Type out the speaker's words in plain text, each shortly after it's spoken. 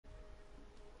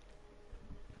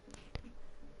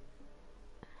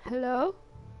Hello?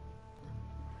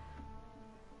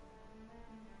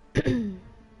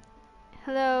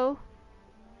 Hello?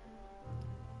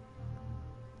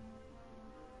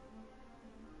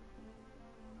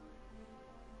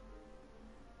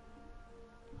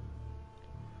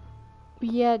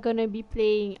 We are gonna be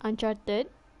playing Uncharted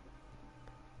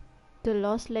The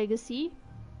Lost Legacy.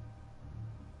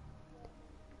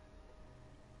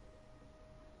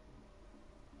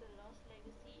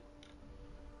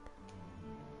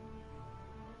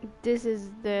 This is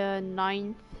the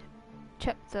 9th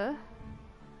chapter.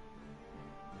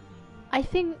 I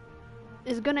think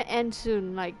it's gonna end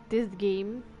soon, like this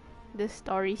game, this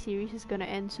story series is gonna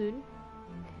end soon.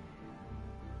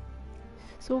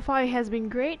 So far it has been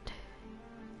great.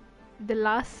 The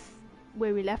last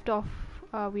where we left off,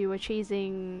 we were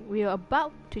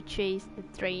about to chase the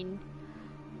train,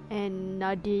 and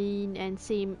Nadine and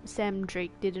Sam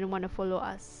Drake didn't want to follow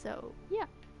us, so yeah,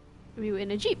 we were in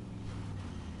a jeep,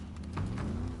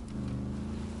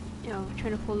 you know,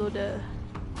 trying to follow the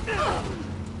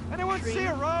Anyone see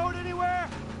a road anywhere?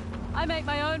 I make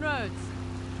my own roads.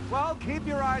 Well, keep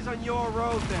your eyes on your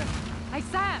road then. Hey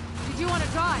Sam, did you want to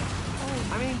drive?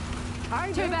 I mean,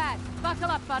 kinda. Too bad.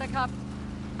 Buckle up, Buttercup.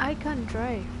 I can't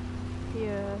drive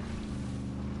here.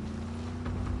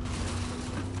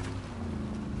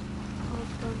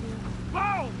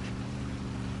 Whoa!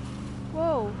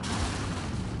 Whoa.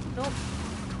 Nope.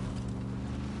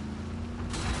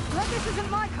 Well, this isn't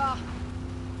my car.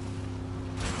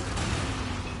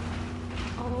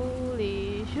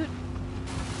 Holy shoot.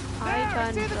 There, I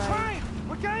can't see the drive. train!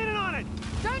 We're gaining on it!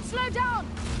 Don't slow down!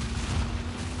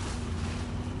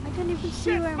 I can't even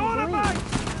see Shit, where I'm going. motorbike!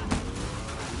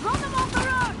 Run them off the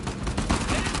road!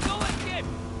 Let it go again!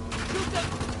 Shoot them!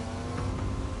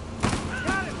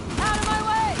 Got it! Out of my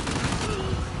way!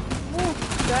 Move,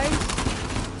 guys.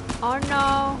 Oh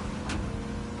no.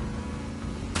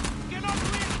 Get up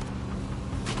here!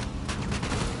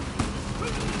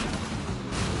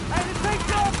 Hey, this ain't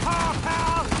your car,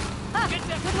 pal! Ah,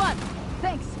 good one.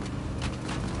 Thanks.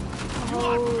 Oh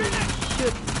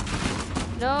shoot.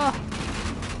 No.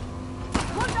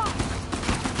 Hold on!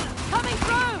 Coming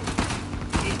through!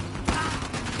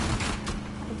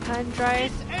 I can't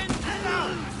drive. This ends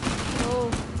down! Oh.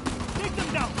 Take them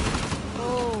down!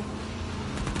 Oh.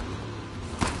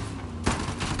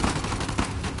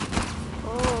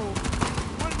 Oh.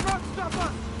 One truck, stop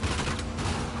us!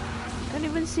 Can't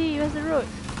even see. Where's the road?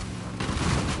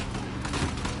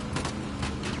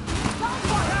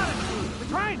 The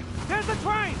train! There's the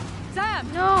train!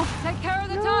 Sam! No. Take care of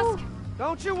the No. tusk!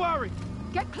 Don't you worry!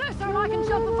 Get closer and I can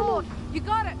jump aboard! You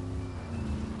got it!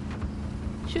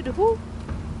 Shoot the who?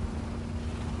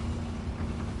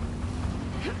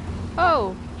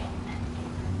 Oh.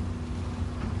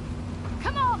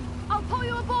 Come on! I'll pull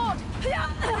you aboard!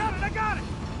 I got it!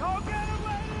 Go get it,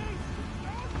 lady!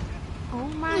 Oh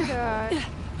my god.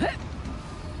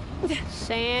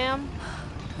 Sam.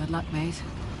 Good luck, mate.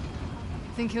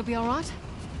 Think he'll be alright?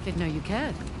 Didn't know you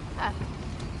cared.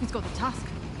 He's got the tusk.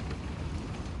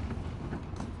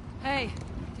 Hey,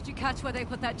 did you catch where they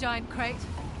put that giant crate?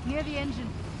 Near the engine.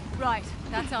 Right,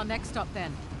 that's our next stop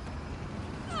then.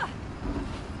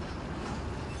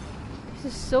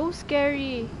 This is so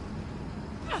scary.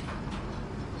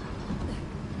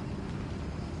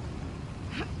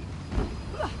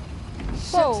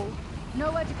 Whoa.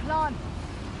 Nowhere to climb.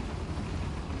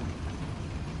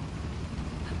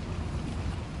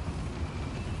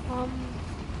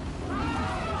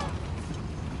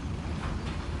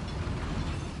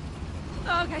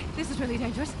 Okay, this is really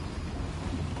dangerous.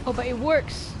 Oh, but it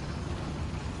works.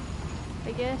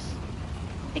 I guess.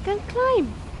 I can't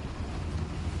climb.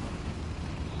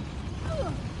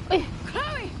 Eh.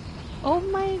 Chloe! Oh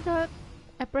my god.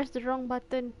 I pressed the wrong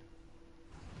button.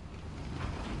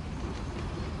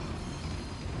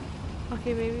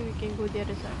 Okay, maybe we can go the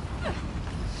other side.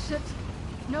 Shit.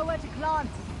 Nowhere to climb.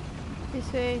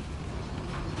 This way.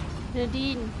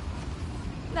 Nadine.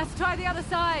 Let's try the other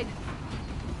side.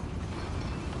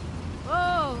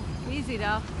 Whoa, easy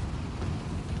now.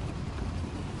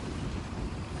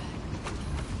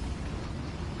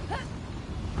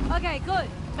 Okay, good.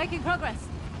 Making progress.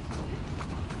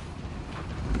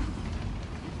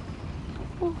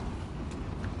 Oh.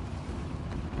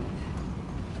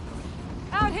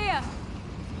 Out here.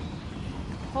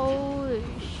 Holy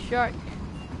shark.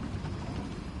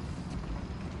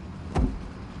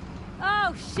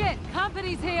 Oh shit,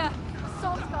 company's here.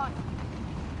 Assault guy.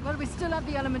 Well, we still have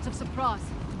the element of surprise.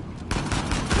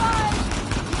 Drive!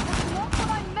 That's not what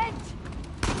I meant!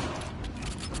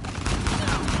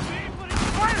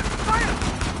 Fire! Fire!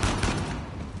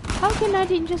 How can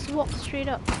Nadine just walk straight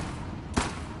up?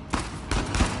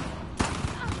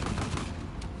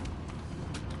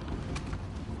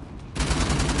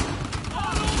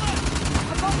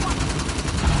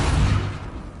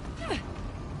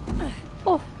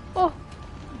 Oh, oh.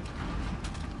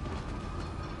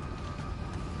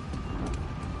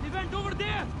 They went over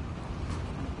there!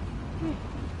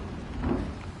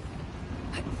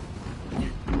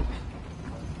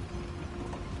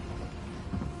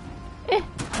 Eh.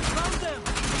 Found them!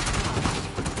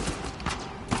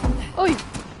 Oi. You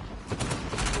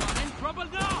are in trouble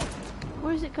now!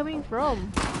 Where is it coming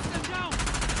from? Put them down!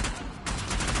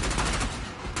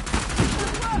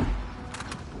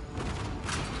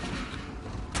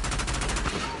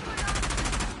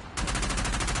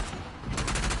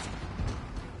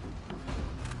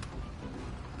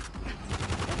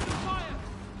 Open fire!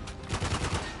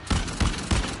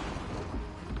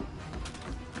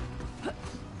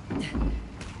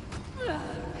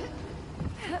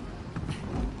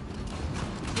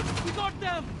 We got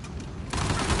them!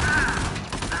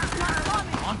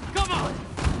 On, come on!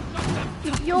 Got them!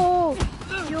 Yo.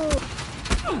 Yo.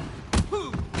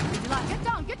 Get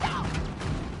down, get down!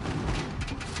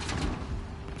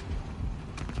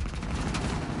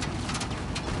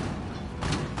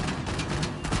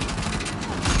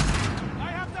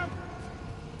 I have them!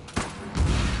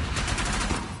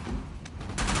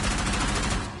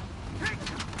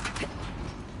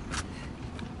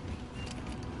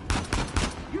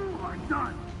 You are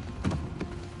done!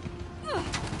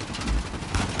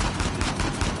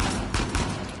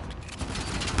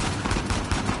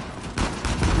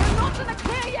 We're not in the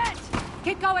clear yet!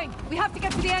 Keep going! We have to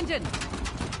get to the engine!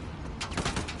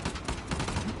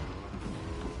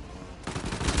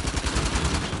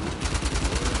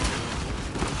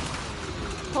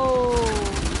 Oh.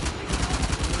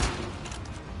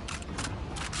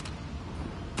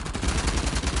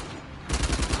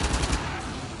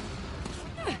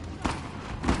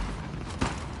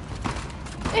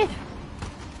 Eh.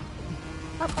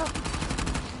 Up, up.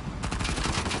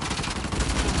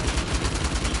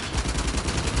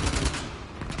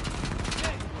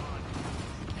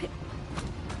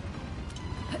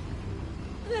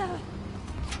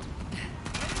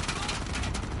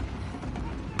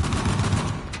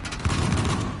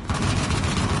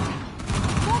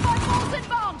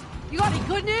 You got any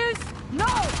good news? No!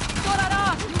 Thought I'd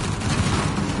ask!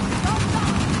 Don't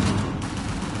stop!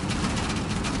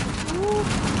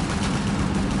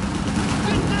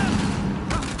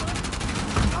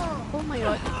 Oh my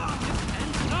god.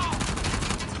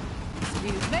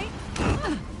 Excuse me?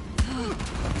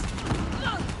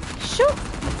 Shoot.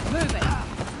 Move it!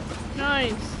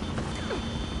 Nice.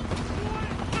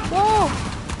 Whoa.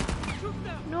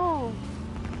 No.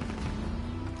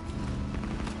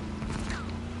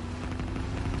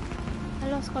 I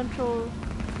lost control.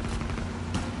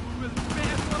 Will pay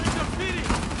for interfering!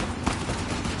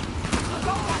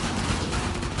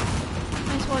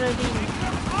 Nice one, Nadine.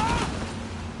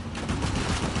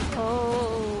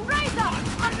 Oh. Raise up!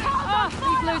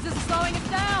 These losers are slowing us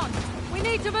down! We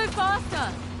need to move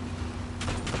faster!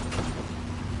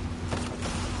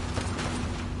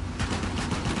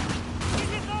 It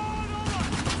is all over!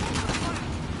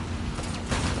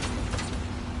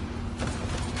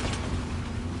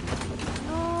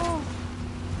 No.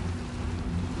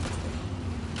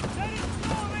 There is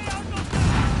no way out of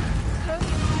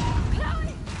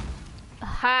Chloe!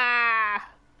 Ha.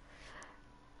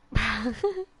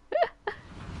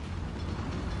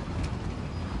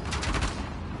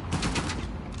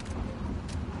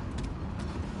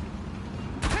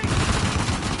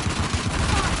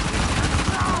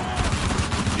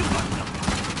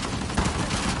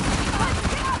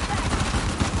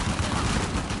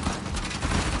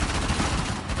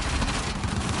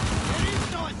 There is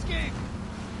no escape!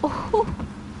 Oh.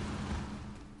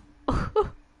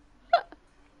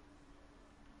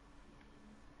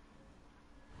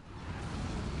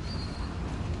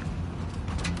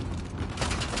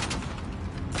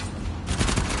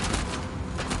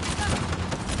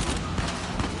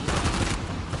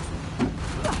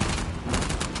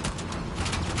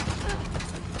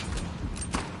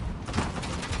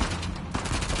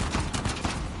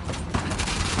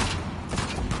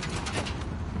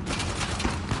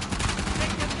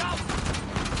 Take them down!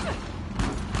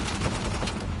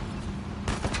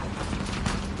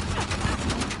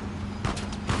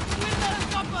 Will not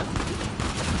stop us!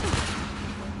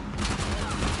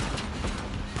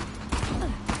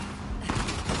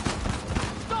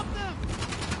 Stop them!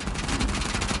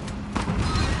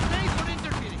 Thanks for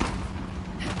interfering.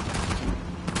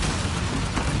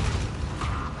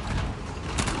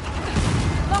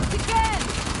 Locked again!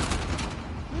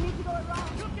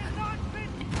 You cannot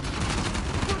fit!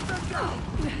 Put them down!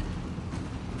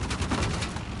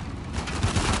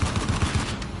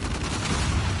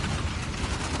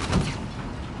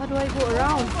 How do I go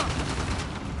around?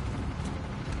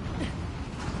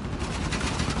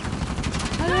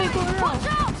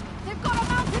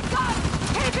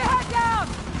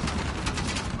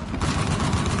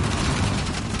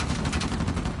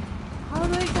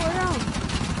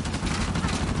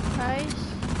 guys.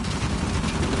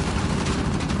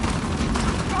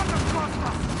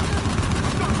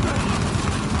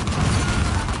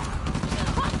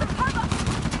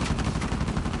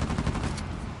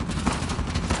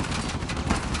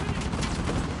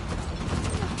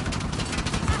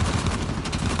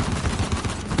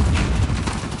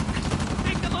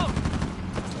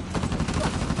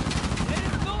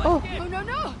 Oh! Oh no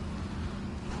no!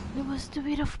 There was the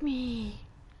weight of me.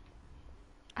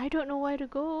 I don't know where to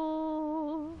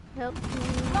go. Help me.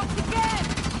 Locked again!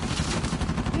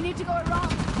 We need to go around.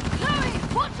 Chloe,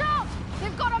 watch out!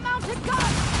 They've got a mounted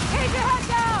gun! Keep your head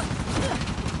down!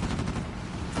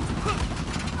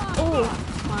 Oh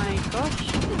my gosh.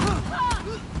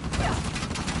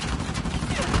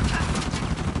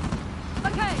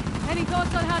 Okay, any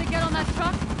thoughts on how to get on that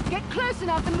truck? Get close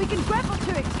enough and we can grapple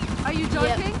to it. Are you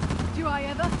joking? Yep. Do I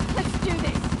ever? Let's do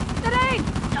this. Nadine!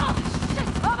 Oh, shit!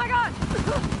 Oh my god!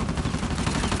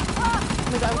 Oh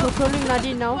my god, I'm controlling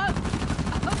Nadine now. Whoa.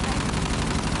 Okay.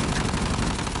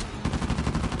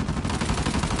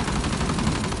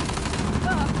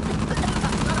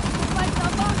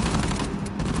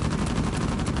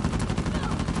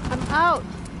 I'm out.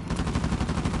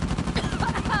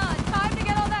 Time to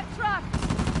get on that truck!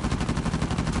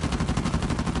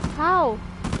 How?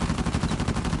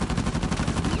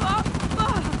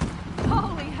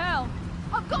 Holy hell!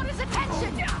 I've got his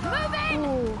attention! Move in!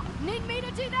 Oh. Need me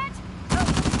to do that? No.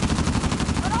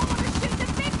 But I want to shoot the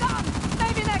big gun!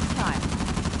 Maybe next time.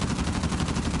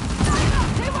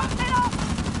 He won't let off!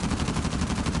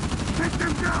 Take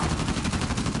them down!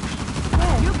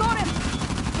 You got him!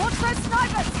 Watch those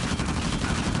snipers!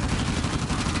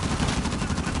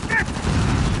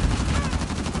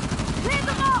 Clear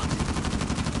them out!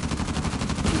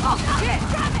 Oh shit!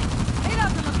 Damn it! He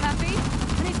doesn't look happy,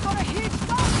 and he's got a huge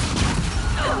gun!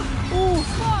 Ooh.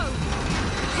 Whoa!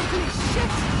 Holy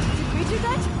shit! Did we do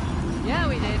that? Yeah,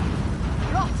 we did.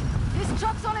 Rot! This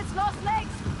truck's on its last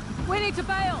legs! We need to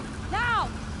bail! Now!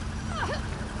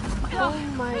 Oh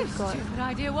my Whose god. stupid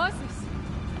idea was this?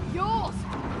 Yours!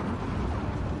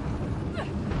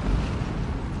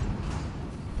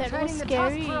 That was Training the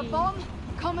scary. task for a bomb?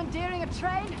 Commandeering a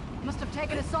train? Must have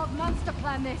taken us 12 months to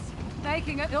plan this.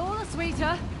 Making it all the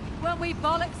sweeter when we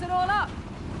bollocks it all up.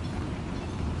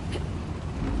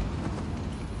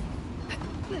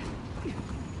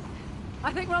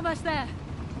 I think we're almost there.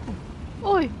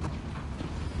 Oi!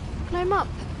 Climb up.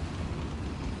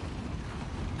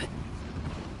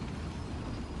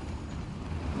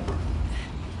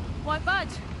 Won't budge.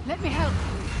 Let me help.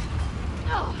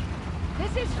 Oh,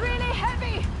 this is really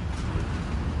heavy.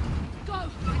 Go.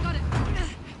 I got it.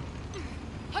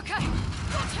 Okay.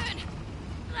 Your turn.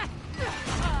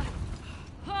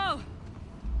 Oh,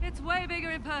 it's way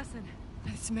bigger in person.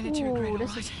 It's Ooh,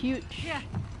 this is huge. Yeah.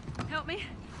 Help me.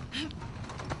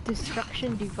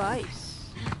 Destruction device.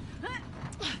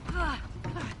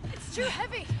 It's too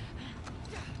heavy.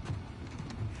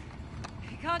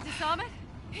 You can't disarm it?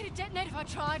 It'd detonate if I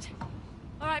tried.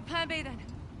 All right, plan B then.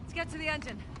 Let's get to the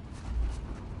engine.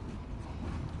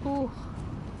 Ooh.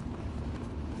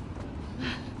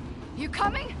 You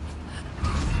coming?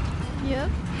 Yep.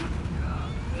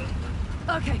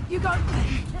 Okay, you go.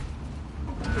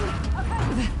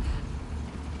 Okay.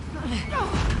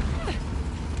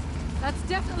 That's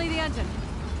definitely the engine.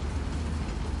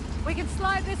 We can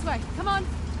slide this way. Come on.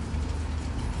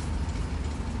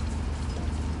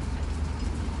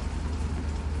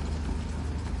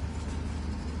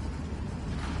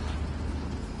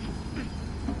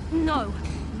 No.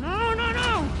 No, no,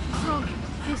 no! What's wrong?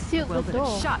 They sealed the Welded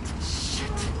door. it shut.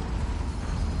 Shit.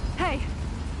 Hey,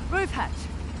 roof hatch.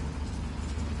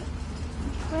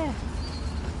 Where?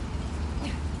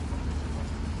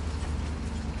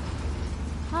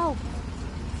 How?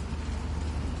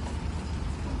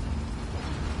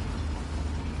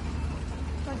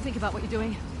 Don't think about what you're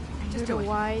doing. I Just don't do know it.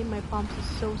 why my palms are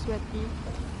so sweaty.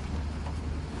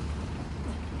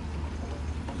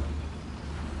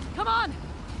 Come on!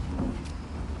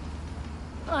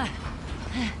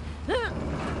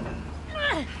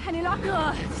 Any luck?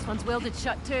 This one's welded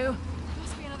shut too.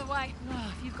 Must be another way.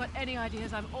 If you've got any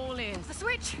ideas, I'm all ears. A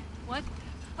switch! What?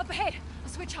 Up ahead, a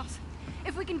switch house.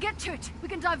 If we can get to it, we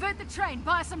can divert the train,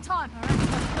 buy us some time. All right,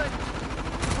 that's good.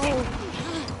 Oh.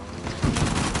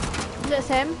 Is that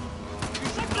Sam?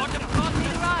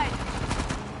 Need a ride.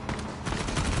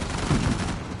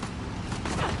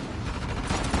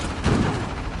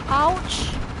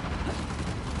 Ouch!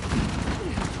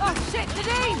 Oh shit,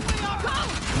 Nadine! Go!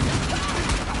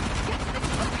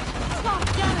 God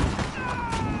damn it!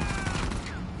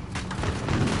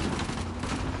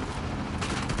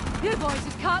 You boys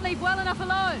just can't leave well enough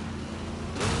alone.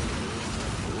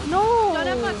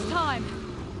 much time.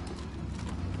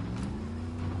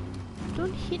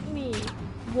 Don't hit me.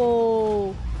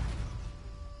 Whoa.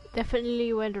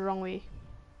 Definitely went the wrong way.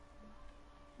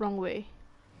 Wrong way.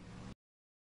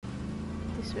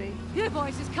 This way. You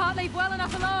boys just can't leave well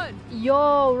enough alone.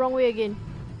 Yo, wrong way again.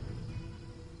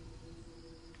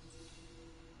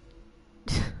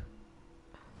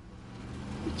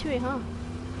 Which way, huh?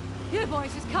 You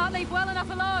boys just can't leave well enough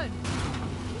alone.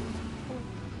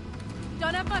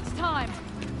 Don't have much time.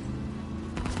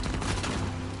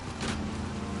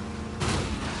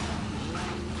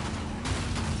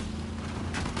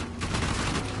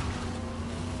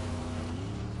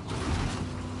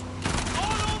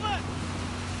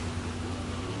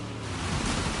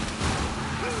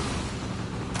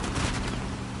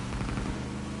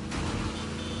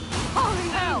 Holy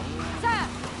hell! Sam!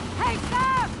 Hey,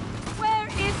 Sam! Where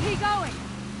is he going?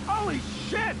 Holy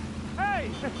shit!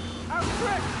 Hey! I'm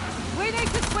tricked! We need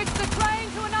to switch the train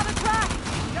to another track!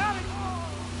 Got it!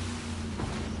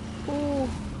 Oh.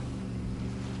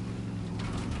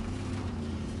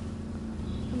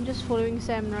 I'm just following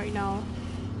Sam right now.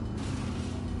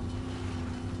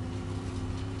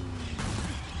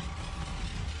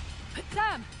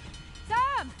 Sam!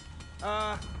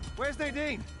 Sam! Where's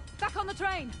Nadine? Back on the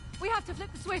train! We have to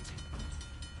flip the switch!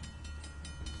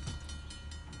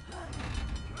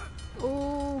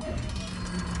 Oh.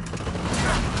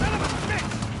 Son of a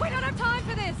bitch! We don't have time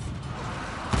for this!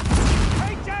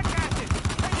 Hey, jackasses!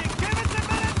 Can you give us a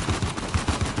minute?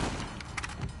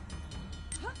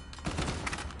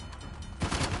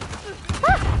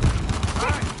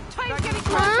 Alright, Train's getting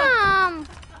closer! Mom!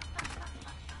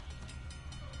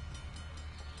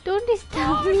 Don't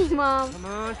disturb me, Mom. Come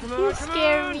on, come on, You come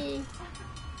scare on! me.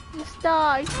 You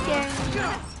stop, you scare me.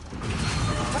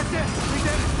 That's it! We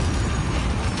did it!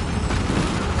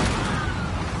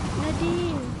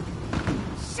 Nadine.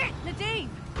 Shit, Nadine!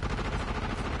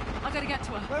 I gotta get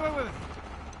to her. Wait.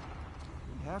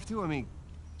 We have to? I mean,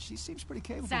 she seems pretty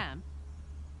capable. Sam,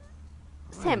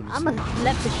 Sam, I'ma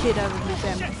slap the shit out of you,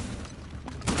 Sam.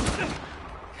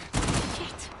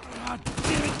 shit! God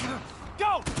damn it!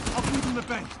 Go! I'll keep him the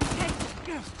bank.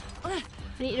 I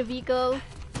need a vehicle.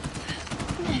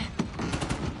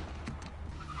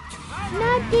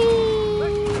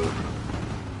 Nadine!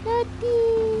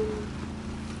 Nadine!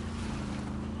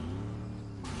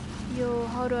 Yo,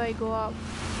 how do I go up?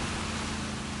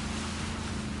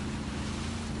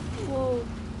 Whoa.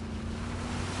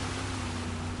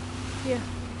 Here.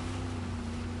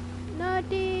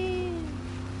 Nadine!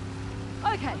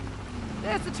 Okay,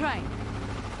 there's the train.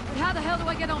 But how the hell do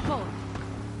I get on board?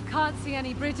 Can't see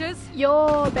any bridges.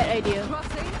 Yo, bad idea.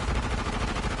 Crossings.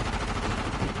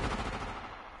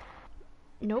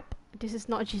 Nope, this is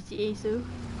not GTA, so.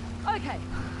 Okay,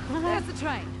 there's the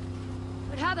train.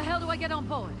 But how the hell do I get on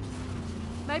board?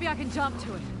 Maybe I can jump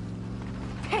to it.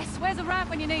 Piss, where's a ramp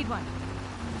when you need one?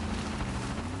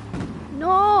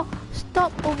 No!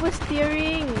 Stop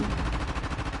oversteering!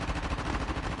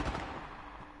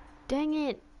 Dang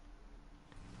it.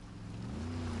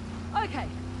 Okay,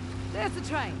 there's the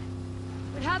train.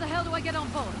 But how the hell do I get on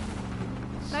board?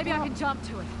 Maybe I can jump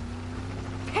to it.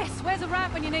 Piss, where's a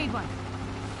ramp when you need one?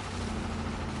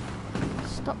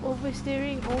 Stop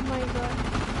oversteering, oh my god.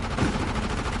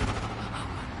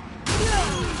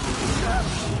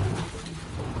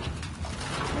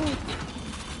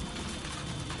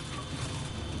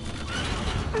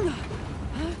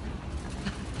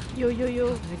 Yo. I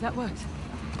believe that worked.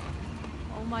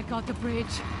 Oh my god, the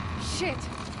bridge. Shit!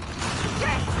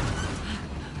 Shit!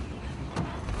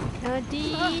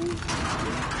 Nadine!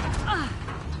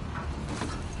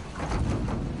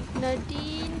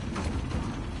 Nadine!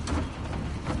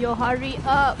 Yo, hurry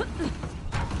up!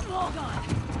 Oh god!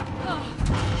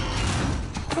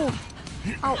 Oh.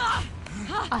 Ow!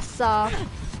 Asa!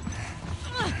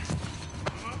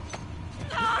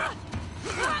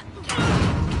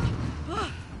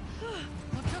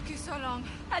 What took you so long?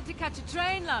 Had to catch a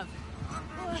train, love.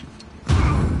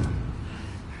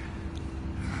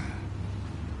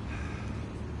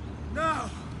 No,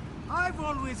 I've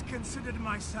always considered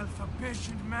myself a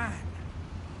patient man.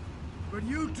 But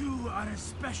you two are a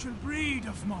special breed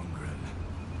of mongrel.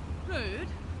 Rude.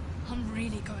 I'm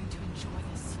really going to enjoy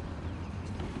this.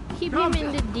 Keep him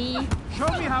in the D.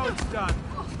 Show me how it's done.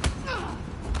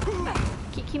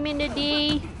 Kick him in the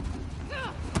D.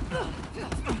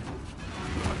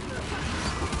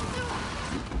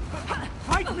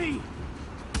 Fight me!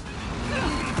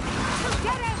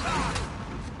 Get him!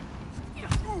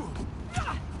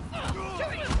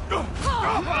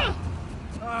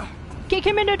 Kick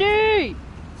him in the D!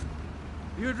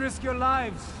 You'd risk your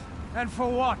lives. And for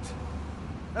what?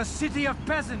 A city of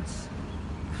peasants.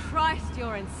 Christ,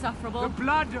 you're insufferable. The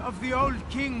blood of the old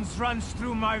kings runs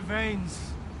through my veins.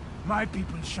 My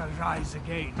people shall rise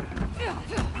again.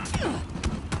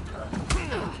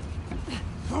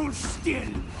 Hold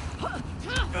still.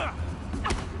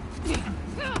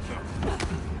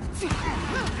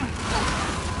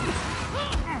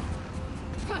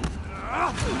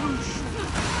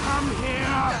 Come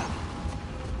here.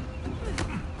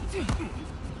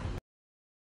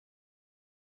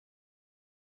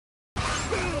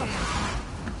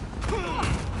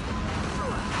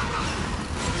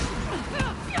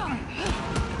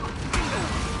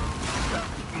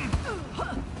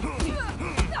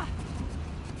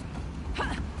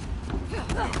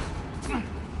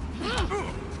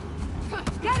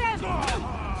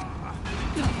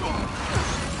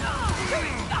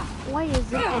 Why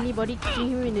isn't anybody kicking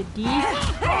him in the D?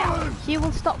 He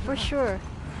will stop for sure.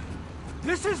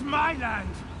 This is my land.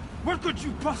 What could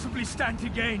you possibly stand to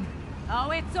gain?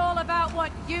 Oh, it's all about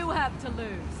what you have to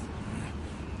lose.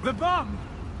 The bomb!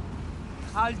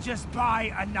 I'll just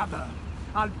buy another.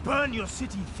 I'll burn your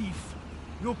city, thief.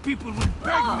 Your people will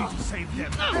beg me to save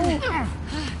them.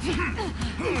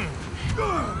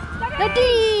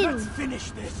 Nadine! Let's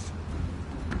finish this.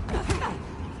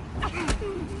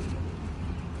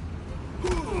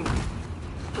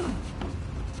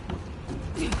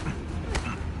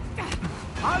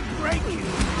 I'll break you.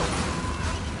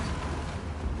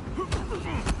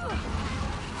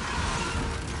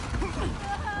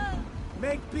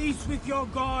 Make peace with your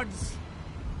gods.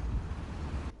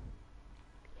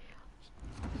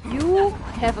 You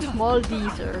have a small D,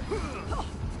 sir.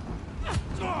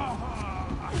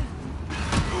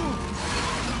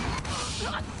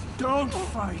 Don't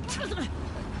fight.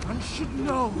 One should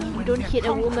know when Don't they're hit a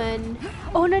conquered. woman.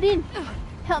 Oh, Nadine!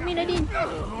 Help me, Nadine!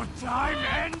 Your time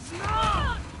ends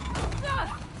now.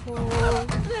 Oh.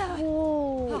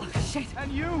 Whoa. Oh, shit.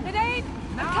 And you. Nadine,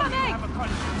 I'm Now you coming! have a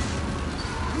conscience.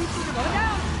 You should have Slow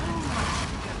down!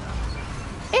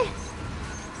 Eh!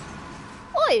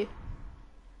 Oi!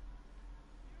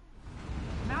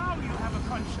 Now you have a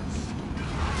conscience.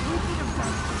 You should have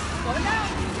done this Slow down!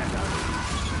 together.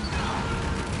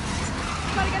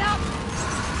 Gotta get out!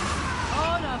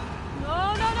 Oh, no. No,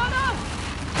 no, no, no!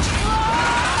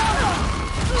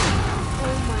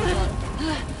 Oh my god.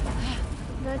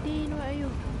 Nadine, where are you?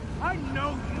 I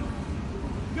know you.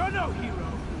 You're no hero.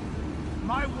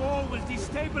 My war will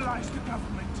destabilize the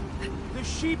government. The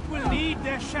sheep will need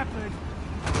their shepherd.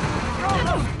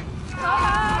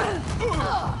 Ah!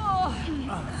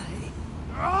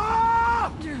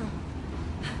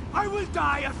 I will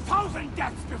die 1,000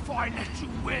 deaths before I let you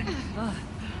win.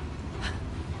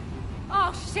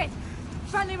 Oh, shit!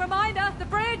 Friendly reminder, the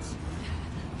bridge!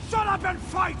 Shut up and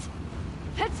fight!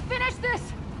 Let's finish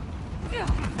this! You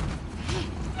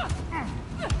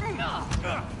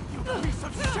piece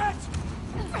of shit!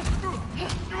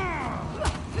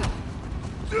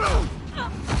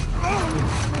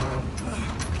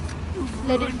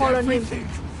 Let it fall on him. Everything!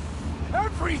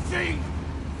 Everything!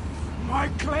 My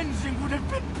cleansing would have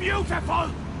been beautiful!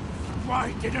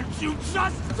 Why didn't you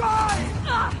just die?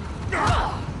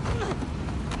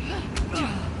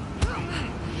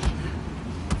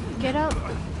 Get out.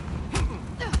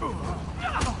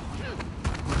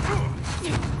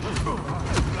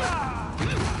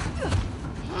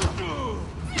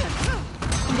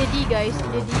 In the D, guys.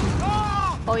 In the D.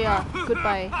 Oh yeah.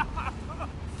 Goodbye.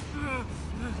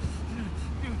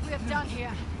 We're done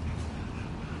here.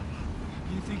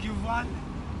 You think you've won?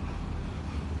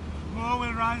 More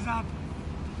will rise up.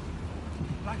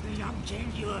 Like the young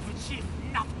king, you have achieved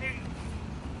nothing.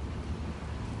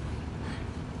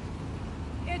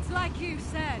 It's like you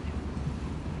said.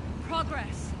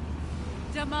 Progress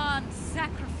demands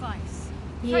sacrifice.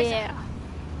 Yeah.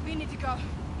 We need to go.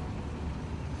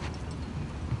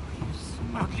 You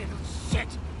smug little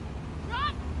shit!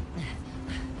 Run!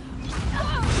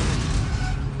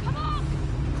 Come on!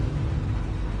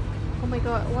 Oh my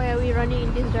god. Why are we running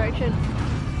in this direction?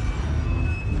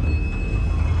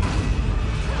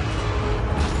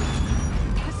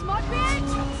 The smart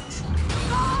bitch!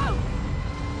 Go!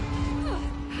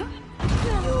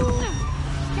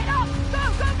 Get up! Go,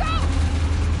 go, go!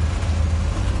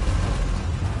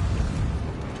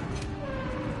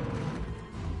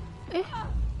 Eh?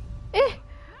 Eh?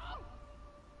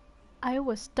 I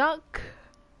was stuck.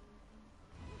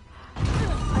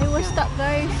 I was stuck,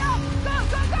 guys. Get up! Go,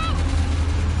 go, go!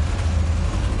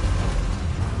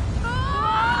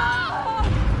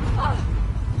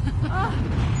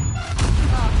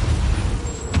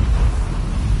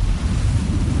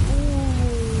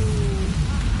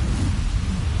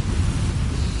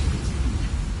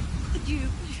 Could you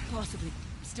possibly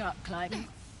start climbing?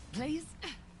 please?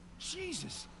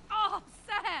 Jesus. Oh,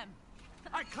 Sam!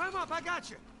 All right, climb up. I got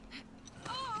you.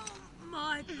 Oh,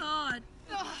 my God.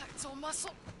 Oh, it's all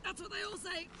muscle. That's what they all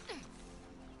say.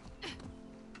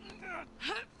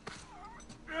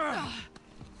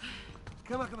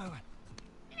 Come on, come on.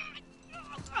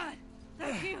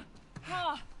 Thank you.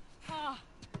 Oh.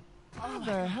 How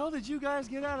the hell did you guys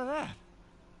get out of that?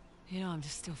 You know, I'm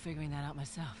just still figuring that out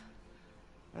myself.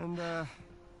 And,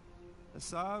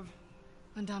 Asav?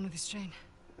 I'm down with this train.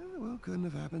 Well, couldn't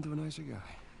have happened to a nicer guy.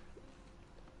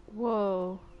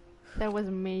 Whoa, that was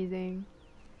amazing.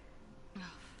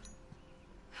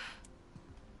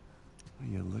 Will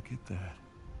you look at that?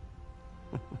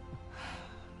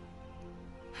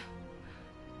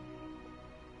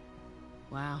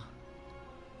 Wow.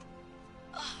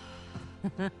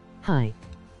 Hi.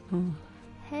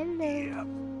 Hello.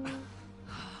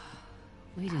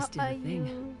 We just How did are a thing.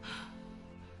 you?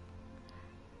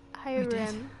 Hi, We did.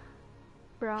 Rem.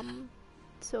 Bram.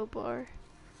 Sobor.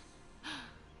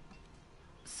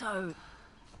 So,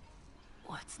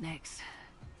 what's next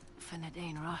for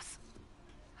Nadine Ross?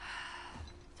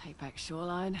 Take back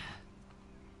Shoreline,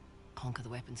 conquer the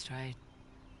weapons trade.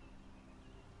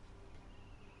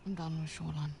 I'm done with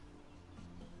Shoreline.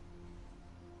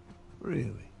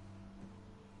 Really?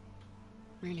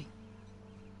 Really.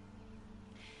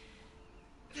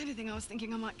 If anything, I was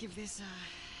thinking I might give this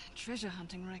treasure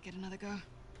hunting racket another go.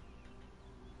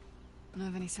 Know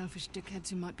of any selfish dickheads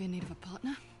who might be in need of a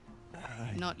partner?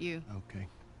 Not you. Okay.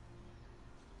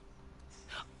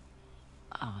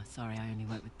 Oh, sorry, I only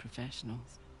work with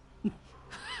professionals.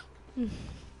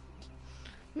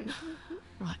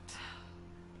 Right.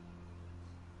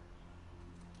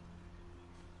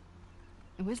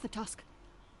 And where's the tusk?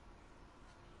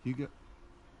 You got...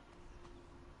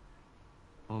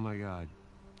 Oh my God.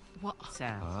 What?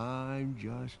 Sam. I'm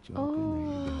just joking.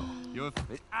 Oh. There you go.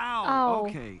 Ow! Ow.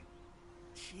 Okay.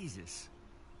 Jesus.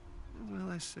 Well,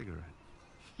 that's a cigarette.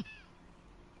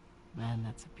 Man,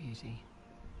 that's a beauty.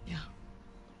 Yeah.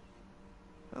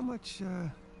 How much you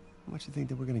think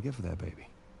that we're gonna get for that baby?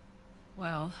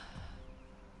 Well,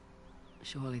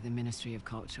 surely the Ministry of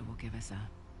Culture will give us a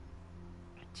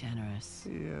generous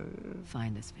Yeah.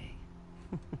 finder's fee.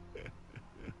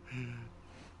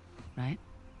 Right?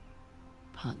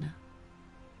 Partner?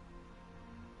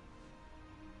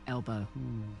 Elbow.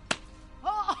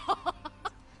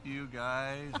 You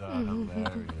guys are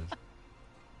hilarious.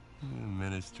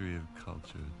 Ministry of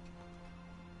Culture.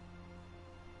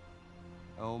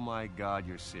 Oh my God,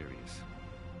 you're serious.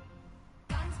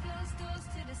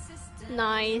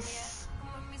 Nice.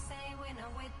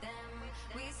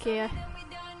 Okay.